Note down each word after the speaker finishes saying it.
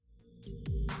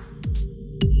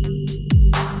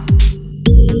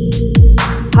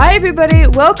Hi everybody,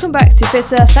 welcome back to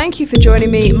Fitter. Thank you for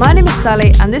joining me. My name is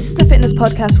Sally and this is the fitness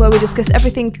podcast where we discuss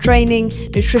everything training,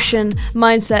 nutrition,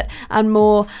 mindset and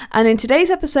more. And in today's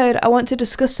episode, I want to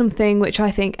discuss something which I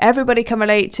think everybody can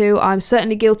relate to. I'm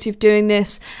certainly guilty of doing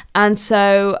this. And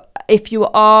so if you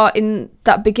are in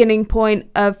that beginning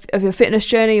point of your fitness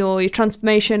journey or your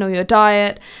transformation or your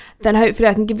diet, then hopefully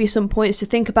I can give you some points to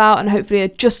think about and hopefully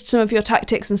adjust some of your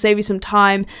tactics and save you some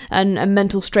time and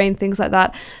mental strain, things like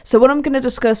that. So what I'm going to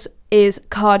discuss is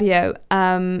cardio,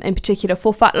 in particular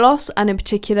for fat loss and in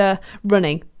particular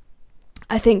running.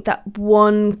 I think that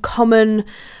one common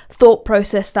thought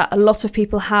process that a lot of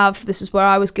people have, this is where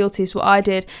I was guilty, is what I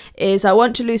did, is I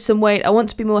want to lose some weight, I want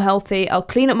to be more healthy, I'll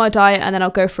clean up my diet and then I'll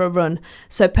go for a run.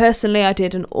 So personally, I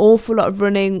did an awful lot of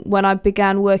running when I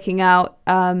began working out.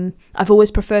 I've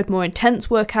always preferred more intense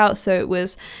workouts, so it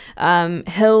was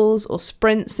hills or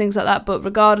sprints, things like that, but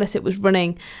regardless, it was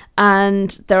running.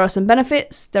 And there are some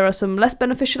benefits, there are some less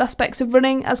beneficial aspects of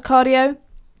running as cardio.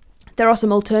 There are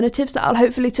some alternatives that I'll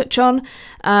hopefully touch on.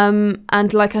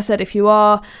 And like I said, if you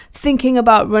are thinking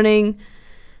about running,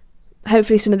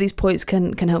 hopefully some of these points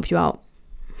can help you out.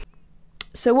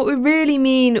 So what we really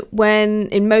mean when,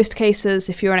 in most cases,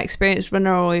 if you're an experienced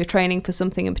runner or you're training for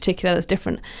something in particular that's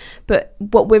different, but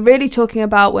what we're really talking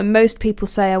about when most people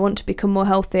say, I want to become more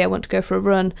healthy, I want to go for a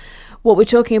run, what we're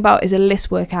talking about is a LISS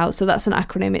workout. So that's an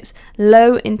acronym. It's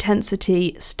low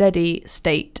intensity, steady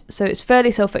state. So it's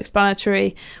fairly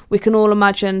self-explanatory. We can all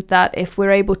imagine that if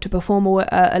we're able to perform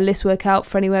a LISS workout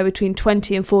for anywhere between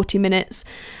 20 and 40 minutes,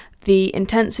 the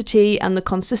intensity and the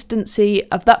consistency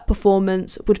of that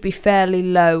performance would be fairly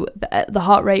low. The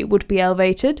heart rate would be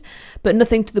elevated, but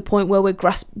nothing to the point where we're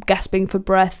gasping for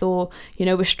breath or,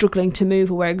 we're struggling to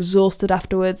move or we're exhausted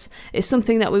afterwards. It's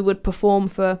something that we would perform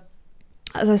for,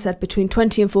 as I said, between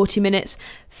 20 and 40 minutes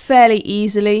fairly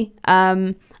easily.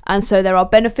 And so there are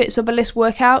benefits of a LISS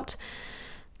workout.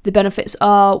 The benefits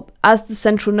are, as the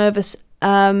central nervous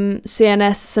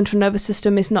CNS, central nervous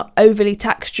system, is not overly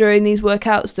taxed during these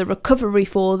workouts, the recovery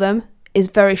for them is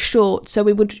very short. So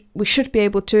we should be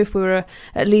able to, if we were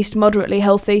at least moderately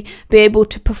healthy, be able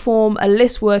to perform a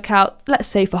LISS workout, let's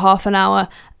say for half an hour,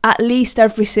 at least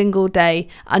every single day,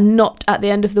 and not at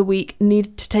the end of the week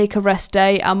need to take a rest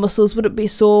day. Our muscles wouldn't be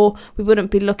sore, we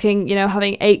wouldn't be looking,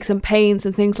 having aches and pains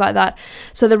and things like that.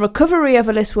 So the recovery of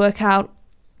a LISS workout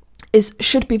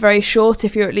should be very short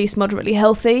if you're at least moderately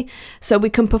healthy, so we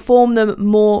can perform them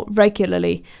more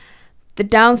regularly. The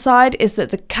downside is that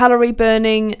the calorie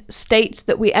burning state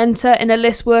that we enter in a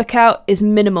LISS workout is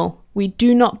minimal. We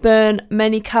do not burn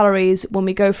many calories when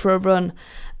we go for a run.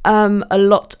 A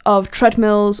lot of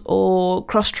treadmills or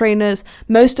cross trainers,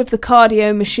 most of the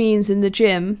cardio machines in the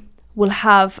gym will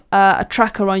have a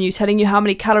tracker on you telling you how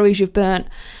many calories you've burnt,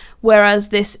 whereas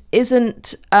this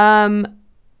isn't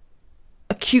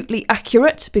acutely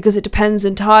accurate because it depends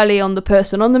entirely on the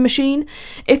person on the machine.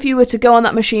 If you were to go on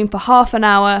that machine for half an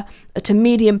hour at a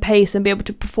medium pace and be able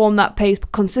to perform that pace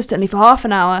consistently for half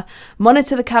an hour,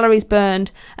 monitor the calories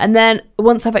burned, and then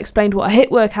once I've explained what a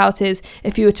HIIT workout is,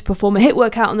 if you were to perform a HIIT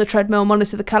workout on the treadmill,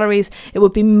 monitor the calories, it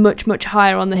would be much, much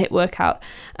higher on the HIIT workout.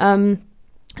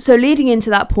 So leading into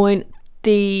that point,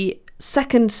 the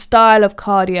second style of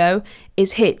cardio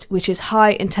is HIIT, which is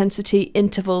high intensity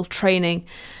interval training.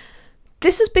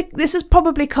 This is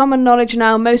probably common knowledge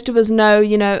now. Most of us know,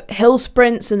 hill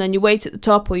sprints and then you wait at the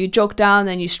top, or you jog down,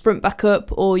 then you sprint back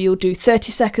up, or you'll do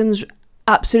 30 seconds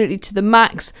absolutely to the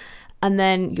max, and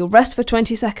then you'll rest for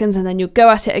 20 seconds and then you'll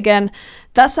go at it again.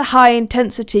 That's a high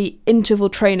intensity interval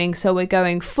training. So we're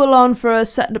going full on for a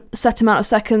set amount of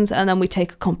seconds, and then we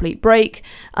take a complete break,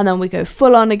 and then we go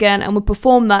full on again, and we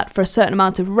perform that for a certain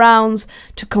amount of rounds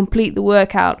to complete the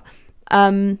workout.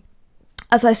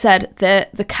 As I said,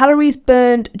 the calories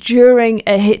burned during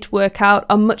a HIIT workout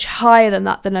are much higher than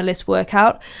a LISS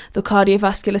workout. The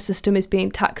cardiovascular system is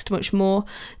being taxed much more.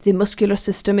 The muscular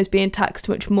system is being taxed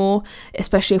much more,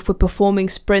 especially if we're performing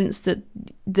sprints. The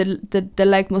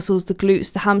leg muscles, the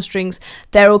glutes, the hamstrings,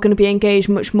 they're all going to be engaged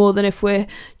much more than if we're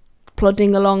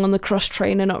plodding along on the cross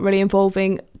trainer, not really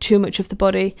involving too much of the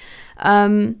body.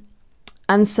 And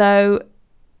so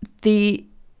the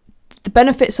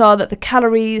benefits are that the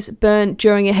calories burnt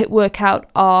during a HIIT workout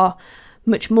are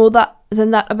much more than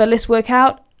that of a LISS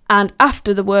workout, and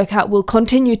after the workout we'll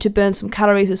continue to burn some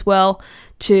calories as well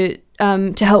to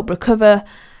help recover.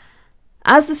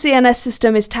 As the CNS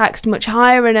system is taxed much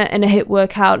higher in a HIIT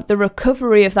workout, the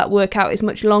recovery of that workout is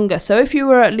much longer. So if you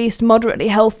were at least moderately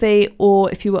healthy, or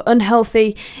if you were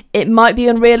unhealthy, it might be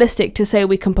unrealistic to say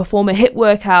we can perform a HIIT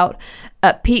workout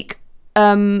at peak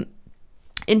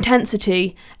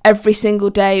intensity every single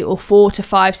day, or 4 to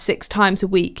 5, 6 times a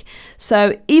week.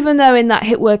 So even though in that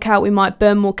HIIT workout we might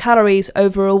burn more calories,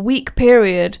 over a week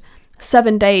period,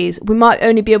 7 days, we might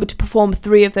only be able to perform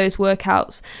 3 of those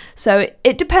workouts. So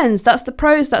it depends. That's the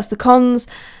pros, that's the cons.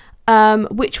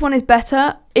 Which one is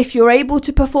better? If you're able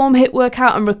to perform HIIT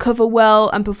workout and recover well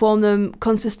and perform them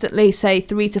consistently, say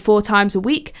 3 to 4 times a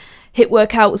week, HIIT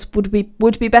workouts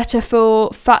would be better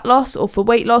for fat loss or for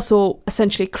weight loss, or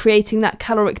essentially creating that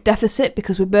caloric deficit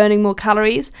because we're burning more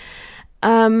calories.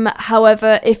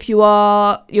 However, if your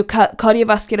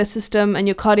cardiovascular system and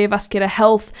your cardiovascular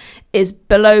health is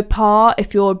below par,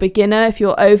 if you're a beginner, if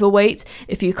you're overweight,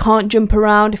 if you can't jump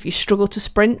around, if you struggle to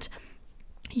sprint,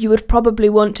 you would probably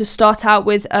want to start out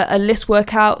with a LISS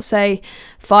workout, say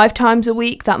 5 times a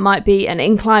week. That might be an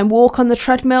incline walk on the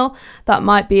treadmill. That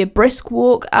might be a brisk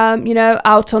walk, out in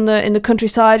the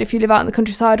countryside, if you live out in the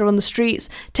countryside, or on the streets,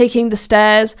 taking the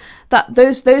stairs.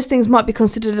 Those things might be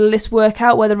considered a LISS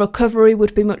workout, where the recovery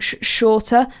would be much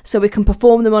shorter, so we can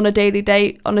perform them on a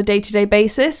day-to-day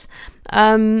basis.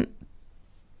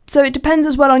 So it depends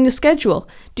as well on your schedule.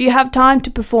 Do you have time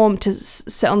to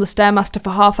sit on the Stairmaster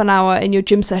for half an hour in your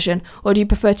gym session, or do you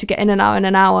prefer to get in and out in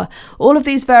an hour? All of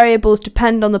these variables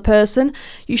depend on the person.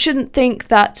 You shouldn't think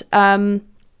that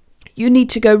you need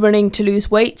to go running to lose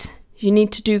weight. You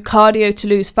need to do cardio to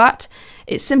lose fat.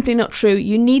 It's simply not true.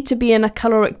 You need to be in a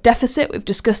caloric deficit. We've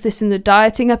discussed this in the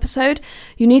dieting episode.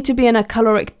 You need to be in a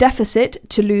caloric deficit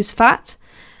to lose fat.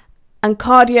 And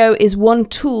cardio is one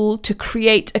tool to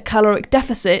create a caloric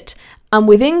deficit. And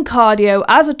within cardio,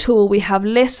 as a tool, we have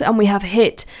LISS and we have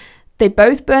HIIT. They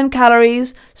both burn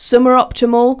calories. Some are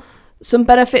optimal. Some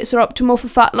benefits are optimal for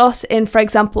fat loss in, for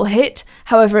example, HIIT.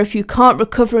 However, if you can't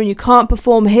recover and you can't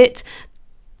perform HIIT,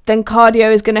 then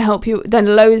cardio is going to help you. Then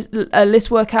a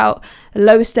LISS workout, a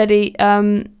low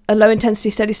intensity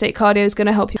steady state cardio is going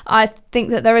to help you. I think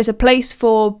that there is a place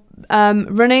for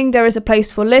running, there is a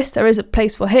place for LISS, there is a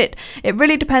place for HIIT. It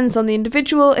really depends on the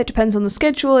individual, it depends on the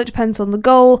schedule, it depends on the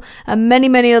goal, and many,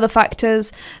 many other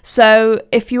factors. So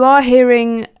if you are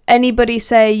hearing anybody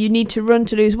say you need to run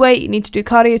to lose weight, you need to do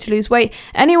cardio to lose weight,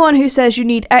 anyone who says you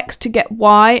need X to get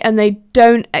Y and they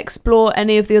don't explore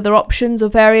any of the other options or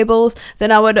variables,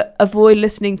 then I would avoid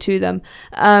listening to them.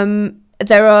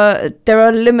 There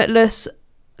are limitless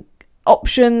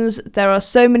options, there are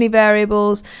so many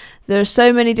variables, there are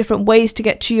so many different ways to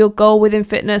get to your goal within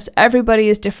fitness. Everybody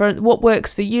is different. What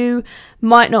works for you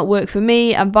might not work for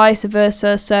me, and vice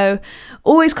versa. So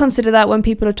always consider that when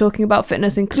people are talking about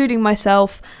fitness, including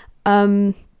myself.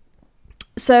 So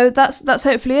that's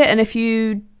hopefully it. And if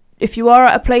you are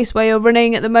at a place where you're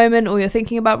running at the moment, or you're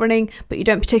thinking about running but you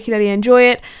don't particularly enjoy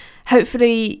it,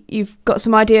 hopefully you've got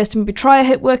some ideas to maybe try a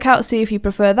HIIT workout, see if you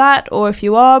prefer that, or if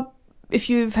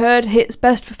you've heard HIIT's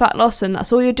best for fat loss and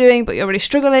that's all you're doing but you're really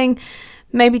struggling,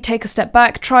 maybe take a step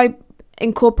back, try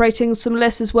incorporating some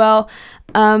LISS as well.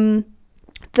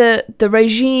 The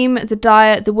regime, the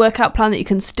diet, the workout plan that you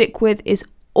can stick with is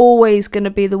always going to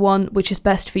be the one which is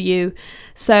best for you.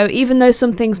 So even though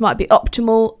some things might be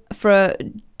optimal for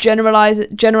generalizing,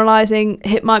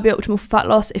 HIIT might be optimal for fat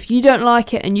loss, if you don't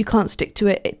like it and you can't stick to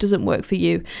it, it doesn't work for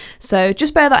you. So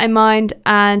just bear that in mind,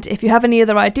 and if you have any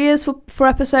other ideas for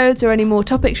episodes or any more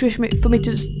topics for me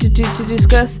to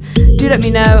discuss, do let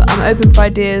me know. I'm open for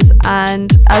ideas,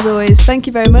 and as always, thank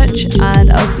you very much,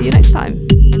 and I'll see you next time.